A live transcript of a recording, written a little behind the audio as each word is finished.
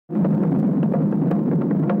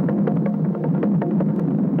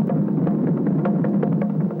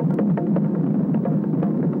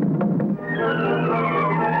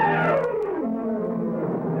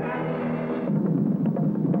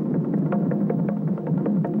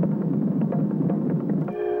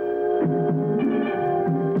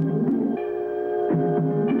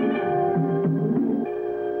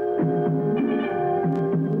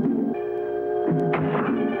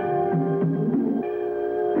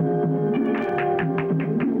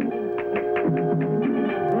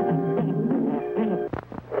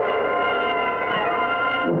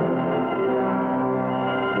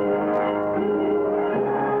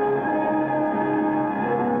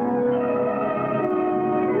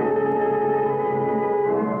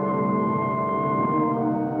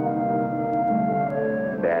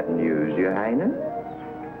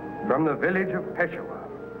From the village of Peshawar,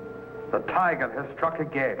 the tiger has struck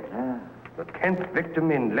again. The 10th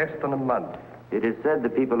victim in less than a month. It is said the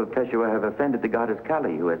people of Peshawar have offended the goddess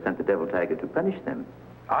Kali, who has sent the devil tiger to punish them.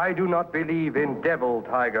 I do not believe in devil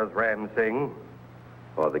tigers, Ram Singh.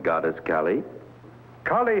 Or the goddess Kali?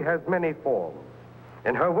 Kali has many forms.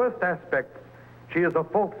 In her worst aspects, she is a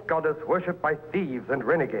false goddess worshipped by thieves and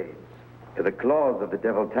renegades. The claws of the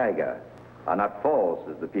devil tiger are not false,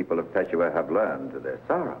 as the people of Peshawar have learned to their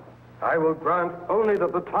sorrow. I will grant only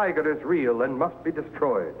that the tiger is real and must be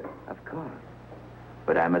destroyed. Of course.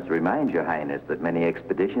 But I must remind Your Highness that many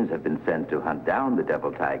expeditions have been sent to hunt down the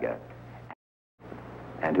devil tiger.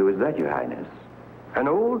 And who is that, Your Highness? An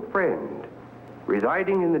old friend,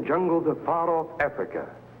 residing in the jungles of far-off Africa.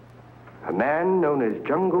 A man known as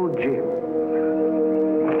Jungle Jim.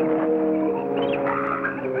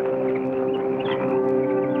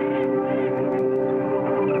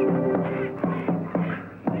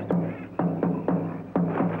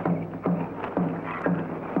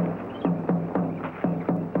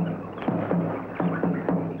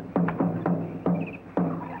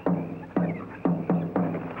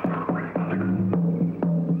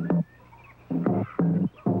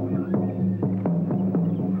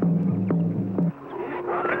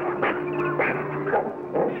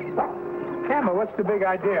 What's the big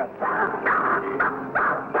idea?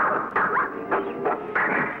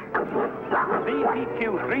 VPQ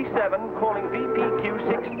 37 calling VPQ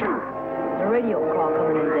 62. The radio call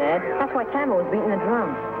coming in, Dad. That's why Tamba was beating the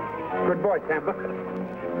drum. Good boy, Tamba.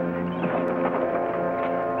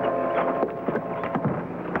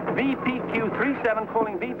 VPQ 37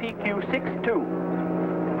 calling VPQ 62.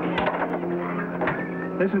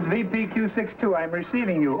 This is VPQ 62. I'm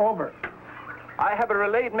receiving you. Over. I have a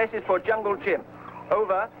relayed message for Jungle Jim.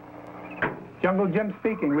 Over. Jungle Jim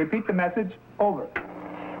speaking. Repeat the message. Over.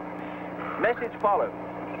 Message follows.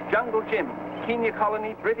 Jungle Jim, Kenya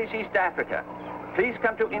Colony, British East Africa. Please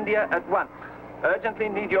come to India at once. Urgently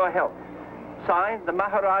need your help. Signed, the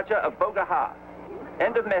Maharaja of Bogahar.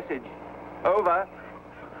 End of message. Over.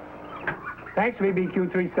 Thanks,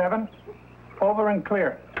 VBQ 37. Over and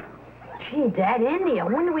clear. Gee, Dad, India.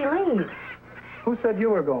 When do we leave? Who said you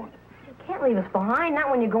were going? You can't leave us behind, not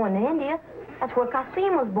when you're going to India. That's where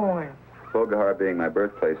Haseem was born. Bogahar being my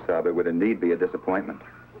birthplace, Sab, it would indeed be a disappointment.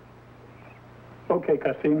 Okay,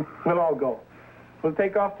 Haseem. We'll all go. We'll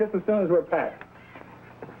take off just as soon as we're packed.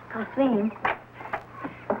 Haseem,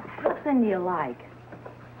 what's India like?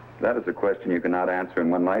 That is a question you cannot answer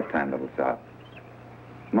in one lifetime, little Sab.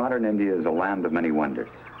 Modern India is a land of many wonders.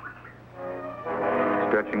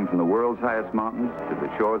 Stretching from the world's highest mountains to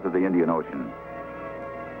the shores of the Indian Ocean.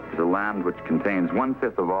 It is a land which contains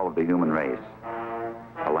 1/5 of all of the human race.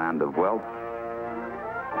 A land of wealth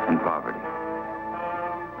and poverty.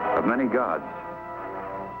 Of many gods,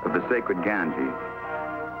 of the sacred Ganges,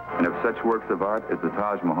 and of such works of art as the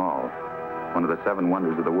Taj Mahal, one of the 7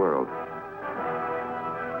 wonders of the world.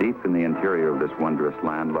 Deep in the interior of this wondrous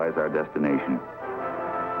land lies our destination,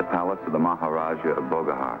 the palace of the Maharaja of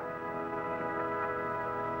Bogahar.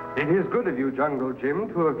 It is good of you, Jungle Jim,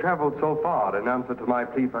 to have traveled so far in answer to my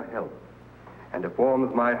plea for help. And it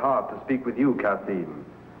warms my heart to speak with you, Haseem.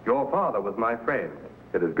 Your father was my friend.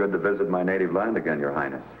 It is good to visit my native land again, Your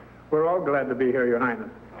Highness. We're all glad to be here, Your Highness.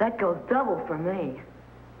 That goes double for me.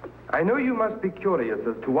 I know you must be curious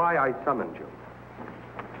as to why I summoned you.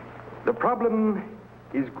 The problem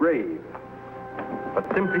is grave, but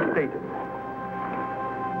simply stated.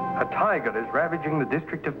 A tiger is ravaging the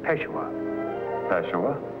district of Peshawar.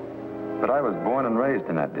 Peshawar? But I was born and raised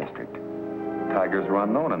in that district. Tigers were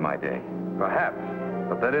unknown in my day. Perhaps,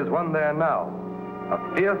 but there is one there now.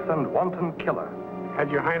 A fierce and wanton killer. Had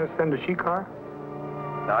Your Highness sent a shikar?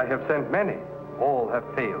 I have sent many. All have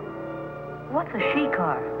failed. What's a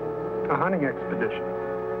shikar? A hunting expedition.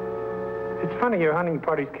 It's funny your hunting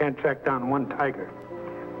parties can't track down one tiger.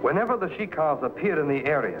 Whenever the shikars appear in the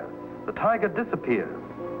area, the tiger disappears.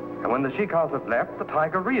 And when the shikars have left, the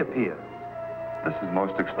tiger reappears. This is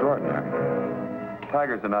most extraordinary.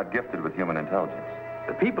 Tigers are not gifted with human intelligence.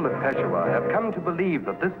 The people of Peshawar have come to believe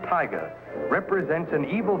that this tiger represents an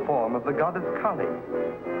evil form of the goddess Kali.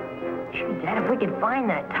 Gee, Dad, if we could find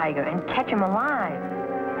that tiger and catch him alive.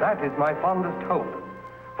 That is my fondest hope.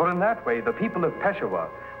 For in that way, the people of Peshawar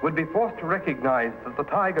would be forced to recognize that the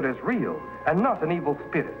tiger is real and not an evil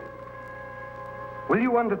spirit. Will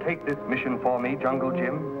you undertake this mission for me, Jungle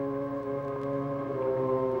Jim?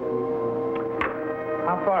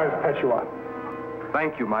 How far is Peshawar?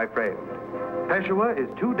 Thank you, my friend. Peshawar is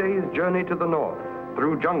 2 days' journey to the north,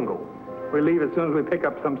 through jungle. We'll leave as soon as we pick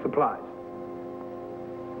up some supplies.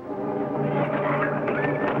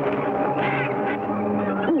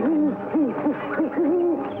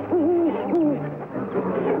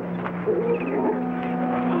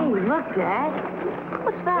 Hey, look, Dad.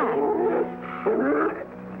 What's that?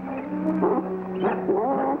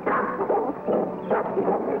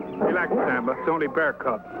 Relax, Tamba. It's only bear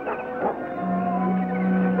cubs.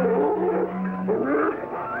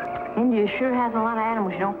 India sure has a lot of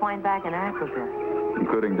animals you don't find back in Africa.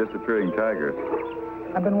 Including disappearing tigers.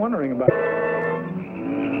 I've been wondering about it.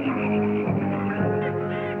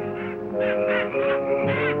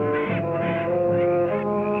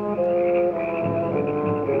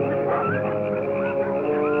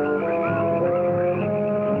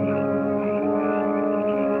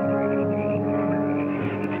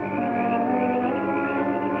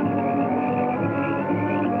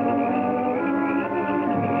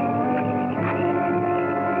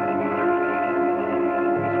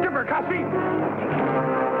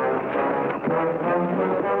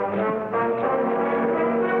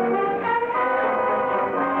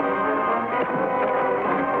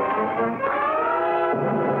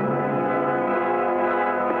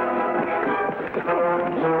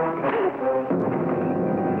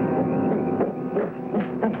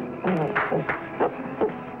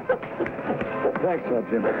 Thanks,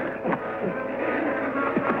 Jim.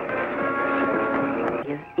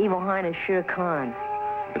 His Evil Highness Shere Khan.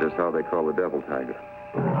 It is how they call the devil tiger.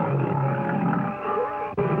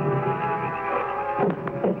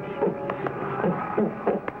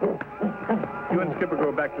 You and Skipper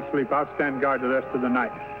go back to sleep. I'll stand guard the rest of the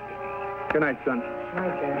night. Good night, son.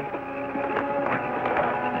 Night, Dad.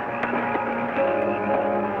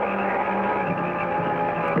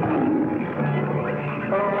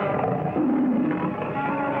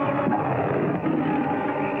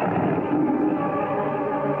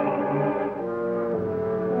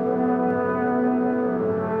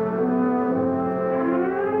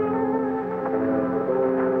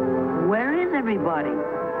 Everybody.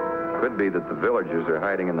 Could be that the villagers are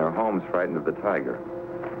hiding in their homes, frightened of the tiger.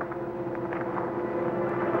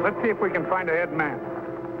 Let's see if we can find a head man.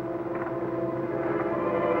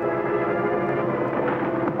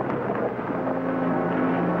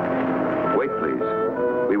 Wait, please.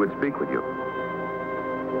 We would speak with you.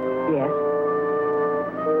 Yes.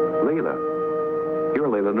 Leila. You're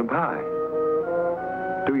Leila Nupai.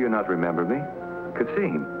 Do you not remember me?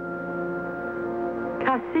 Haseem.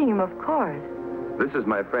 Haseem, of course. This is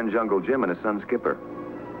my friend Jungle Jim and his son Skipper.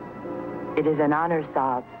 It is an honor,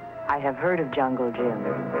 Saab. I have heard of Jungle Jim.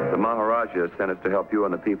 The Maharaja sent us to help you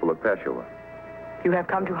and the people of Peshawar. You have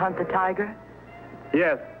come to hunt the tiger?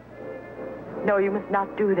 Yes. No, you must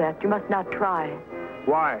not do that. You must not try.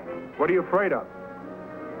 Why? What are you afraid of?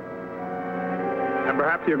 And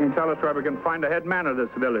perhaps you can tell us where we can find a head man of this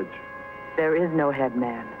village. There is no head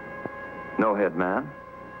man. No head man?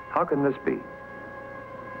 How can this be?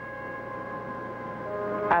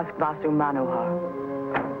 Ask Vasu Manohar.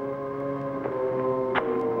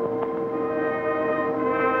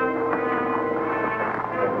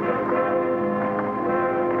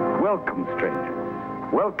 Welcome,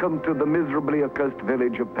 strangers. Welcome to the miserably accursed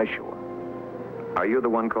village of Peshawar. Are you the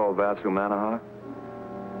one called Vasu Manohar?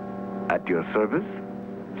 At your service,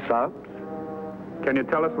 Subs? Can you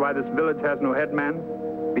tell us why this village has no head man?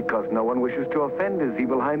 Because no one wishes to offend His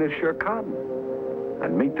Evil Highness Shere Khan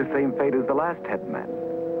and meet the same fate as the last headman.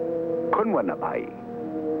 Kunwa Nabai.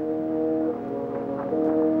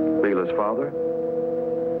 Leila's father?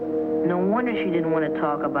 No wonder she didn't want to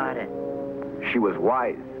talk about it. She was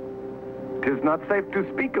wise. 'Tis not safe to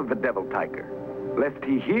speak of the devil tiger, lest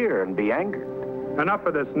he hear and be angered. Enough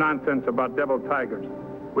of this nonsense about devil tigers.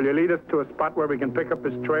 Will you lead us to a spot where we can pick up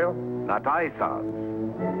his trail? Not I, Subs.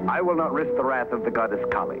 I will not risk the wrath of the goddess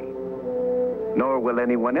Kali. Nor will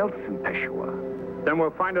anyone else in Peshawar. Then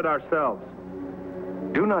we'll find it ourselves.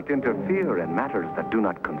 Do not interfere in matters that do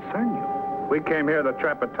not concern you. We came here to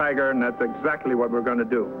trap a tiger, and that's exactly what we're going to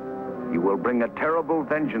do. You will bring a terrible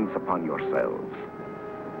vengeance upon yourselves,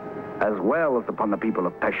 as well as upon the people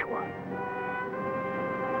of Peshawar.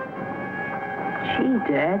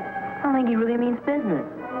 Gee, Dad, I don't think he really means business.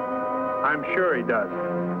 I'm sure he does.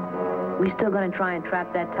 We still gonna try and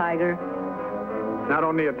trap that tiger? Not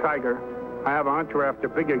only a tiger, I have a hunch we're after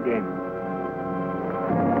bigger game.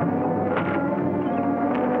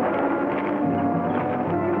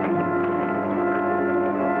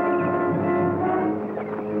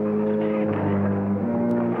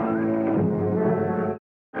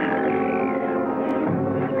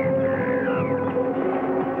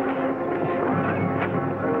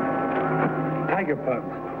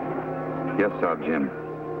 Yes, Sob Jim.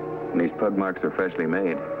 And these pug marks are freshly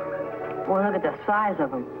made. Well, look at the size of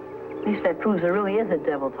them. At least that proves there really is a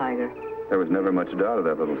devil tiger. There was never much doubt of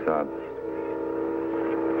that little Sob.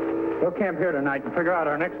 We'll camp here tonight and figure out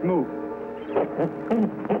our next move.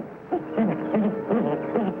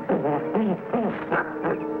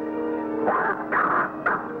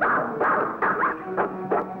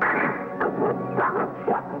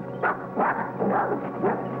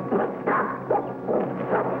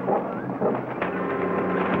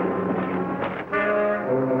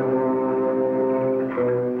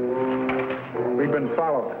 We've been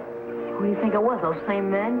followed. Who do you think it was, those same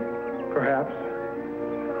men? Perhaps.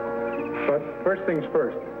 But first things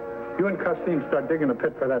first. You and Haseem start digging a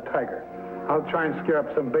pit for that tiger. I'll try and scare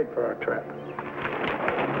up some bait for our trap.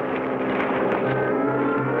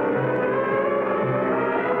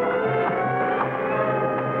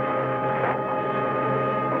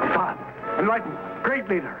 Son, enlightened, great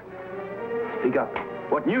leader. Speak up.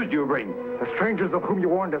 What news do you bring? The strangers of whom you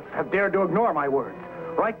warned us have dared to ignore my words.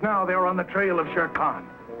 Right now, they are on the trail of Shere Khan.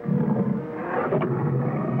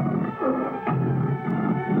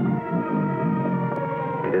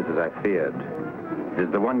 It is as I feared. It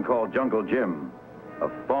is the one called Jungle Jim, a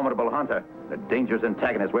formidable hunter, a dangerous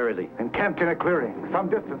antagonist. Where is he? Encamped in a clearing, some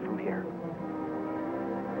distance from here.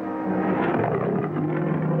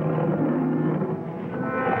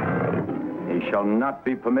 He shall not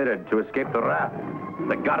be permitted to escape the wrath of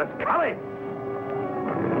the goddess Kali.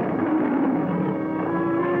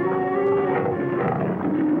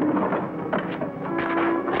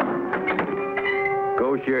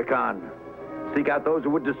 Go, Shere Khan. Seek out those who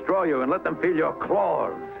would destroy you and let them feel your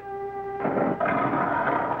claws.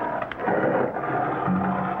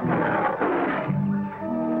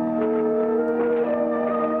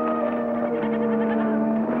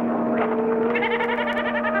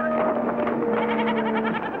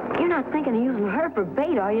 You're not thinking of using her for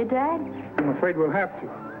bait, are you, Dad? I'm afraid we'll have to.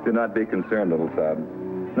 Do not be concerned, little Sob.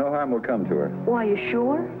 No harm will come to her. Why, you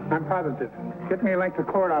sure? I'm positive. Get me a length of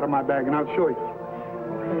cord out of my bag and I'll show you.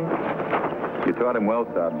 You taught him well,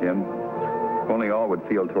 Sob Jim. If only all would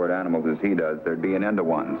feel toward animals as he does, there'd be an end to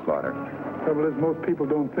wanton slaughter. Trouble is, most people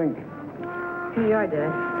don't think. Here you are,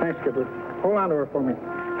 Dad. Thanks, Skipper. Hold on to her for me.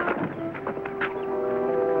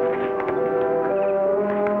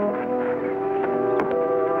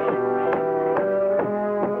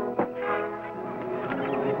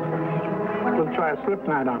 We'll try a slip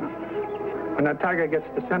knot on her. When that tiger gets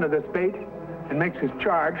the scent of this bait and makes his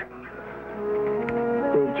charge,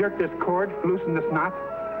 we'll jerk this cord, loosen this knot,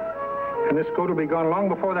 and this goat will be gone long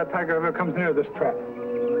before that tiger ever comes near this trap.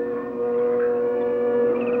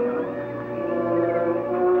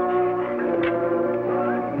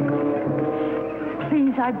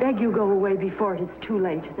 Please, I beg you go away before it is too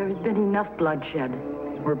late. There has been enough bloodshed.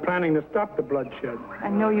 We're planning to stop the bloodshed. I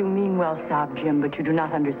know you mean well, Sob Jim, but you do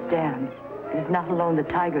not understand. It is not alone the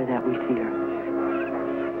tiger that we fear.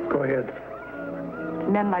 Go ahead.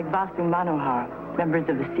 Men like Vasu Manohar, members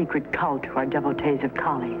of a secret cult who are devotees of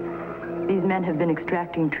Kali. These men have been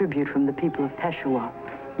extracting tribute from the people of Peshawar,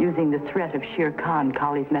 using the threat of Shere Khan,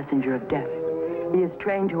 Kali's messenger of death. He is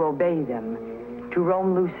trained to obey them, to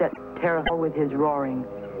roam loose at terror with his roaring,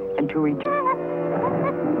 and to reach...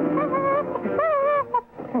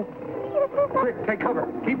 Quick, take cover.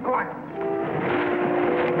 Keep quiet.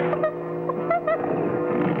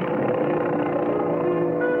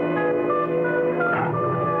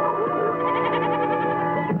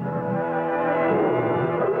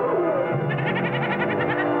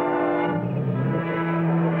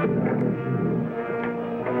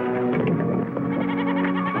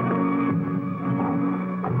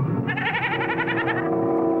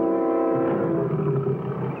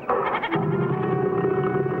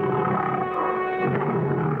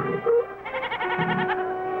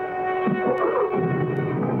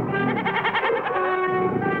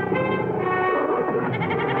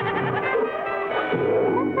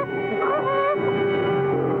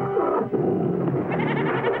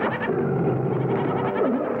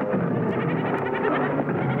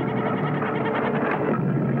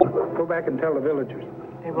 Back and tell the villagers.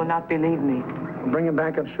 They will not believe me. Bring them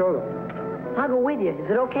back and show them. I'll go with you.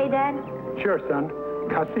 Is it okay, Dad? Sure, son.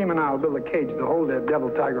 Haseem and I will build a cage to hold that devil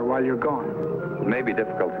tiger while you're gone. It may be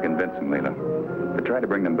difficult to convince them, Leela, but try to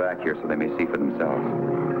bring them back here so they may see for themselves.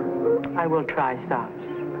 I will try, Sob.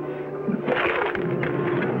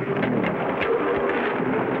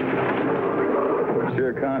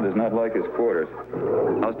 Shere Khan does not like his quarters.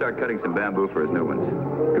 I'll start cutting some bamboo for his new ones.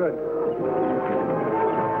 Good.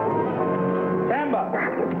 Tamba!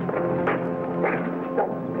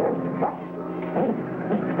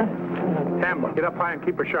 Tamba, get up high and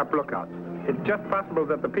keep a sharp lookout. It's just possible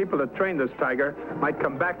that the people that trained this tiger might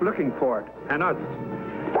come back looking for it, and us.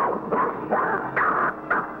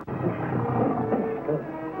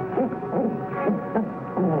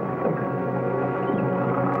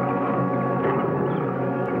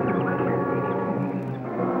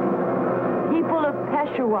 People of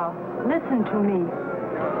Peshawar, listen to me.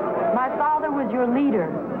 My father was your leader,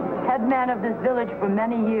 headman of this village for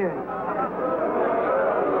many years.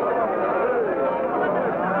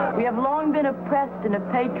 We have long been oppressed and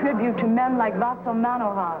have paid tribute to men like Vassal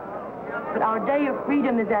Manohar, but our day of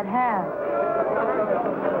freedom is at hand.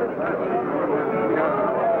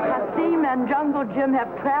 Haseem and Jungle Jim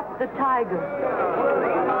have trapped the tiger.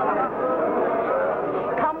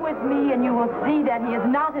 Come with me and you will see that he is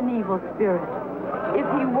not an evil spirit. If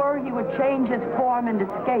he were, he would change his form and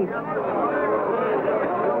escape.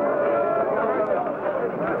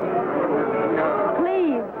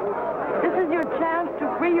 Please, this is your chance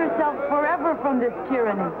to free yourself forever from this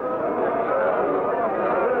tyranny.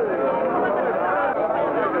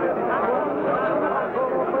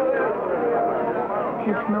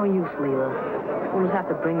 It's no use, Leela. We'll just have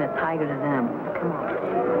to bring the tiger to them. Come on.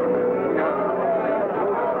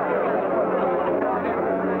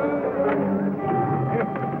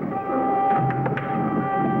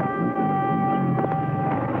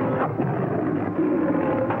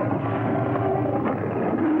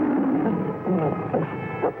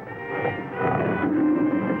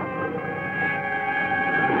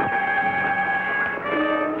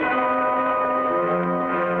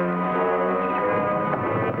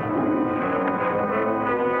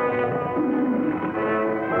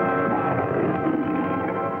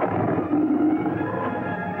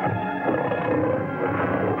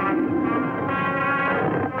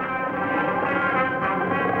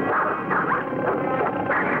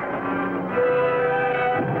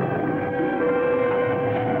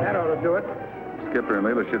 Skipper and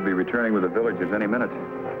Leela should be returning with the villagers any minute.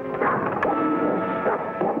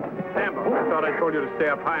 Tamba, I thought I told you to stay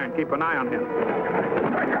up high and keep an eye on him.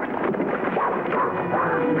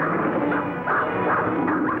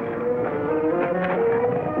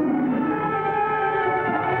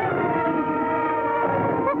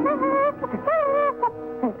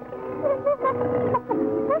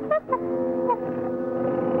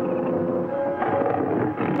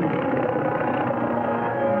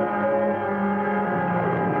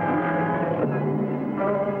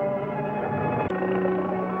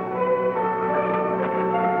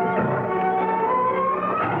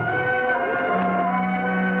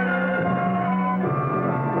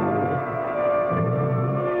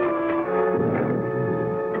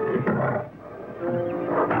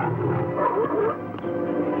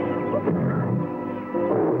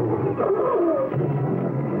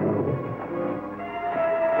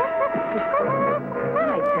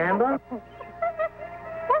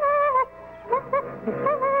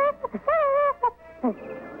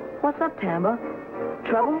 What's up, Tamba?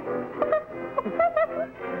 Trouble?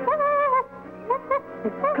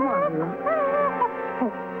 Come on, Neal.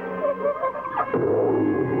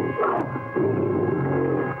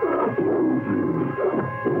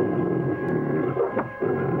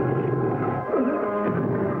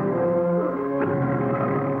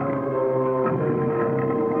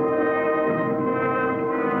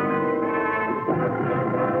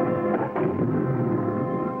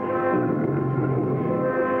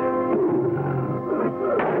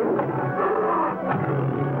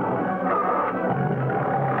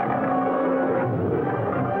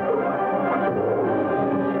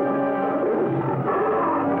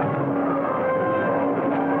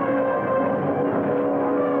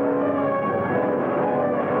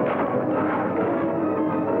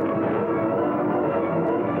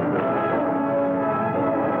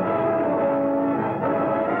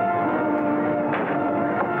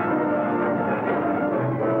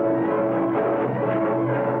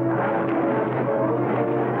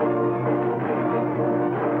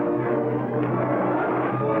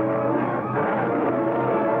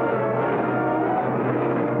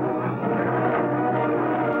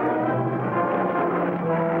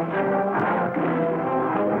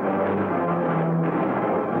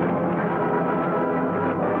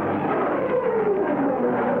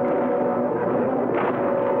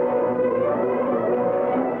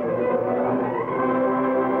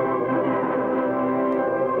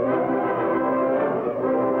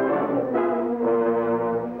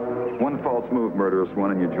 Murderous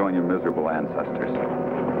one, and you join your miserable ancestors.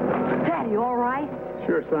 Daddy, all right?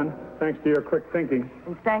 Sure, son. Thanks to your quick thinking.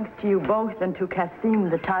 And thanks to you both and to Haseem,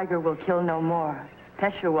 the tiger will kill no more.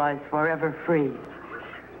 Peshawar is forever free.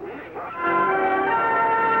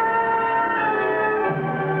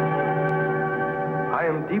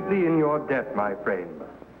 deeply in your debt, my friend.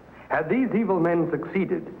 Had these evil men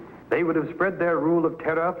succeeded, they would have spread their rule of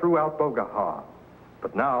terror throughout Bogahar.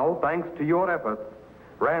 But now, thanks to your efforts,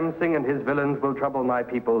 Ram Singh and his villains will trouble my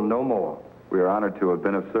people no more. We are honored to have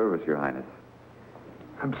been of service, Your Highness.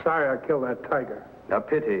 I'm sorry I killed that tiger. A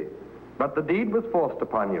pity, but the deed was forced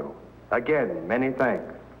upon you. Again, many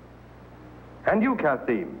thanks. And you,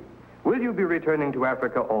 Haseem, will you be returning to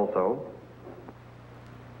Africa also?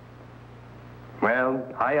 Well,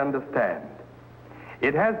 I understand.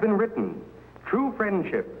 It has been written, true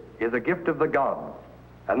friendship is a gift of the gods,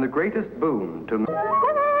 and the greatest boon to...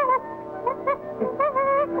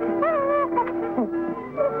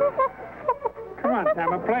 Come on,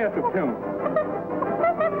 Tamba, play us a tune.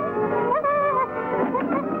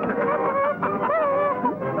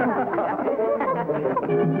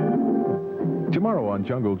 Tomorrow on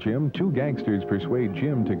Jungle Jim, two gangsters persuade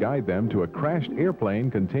Jim to guide them to a crashed airplane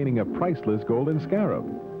containing a priceless golden scarab.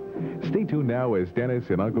 Stay tuned now as Dennis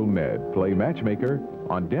and Uncle Ned play matchmaker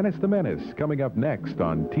on Dennis the Menace, coming up next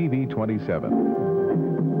on TV 27.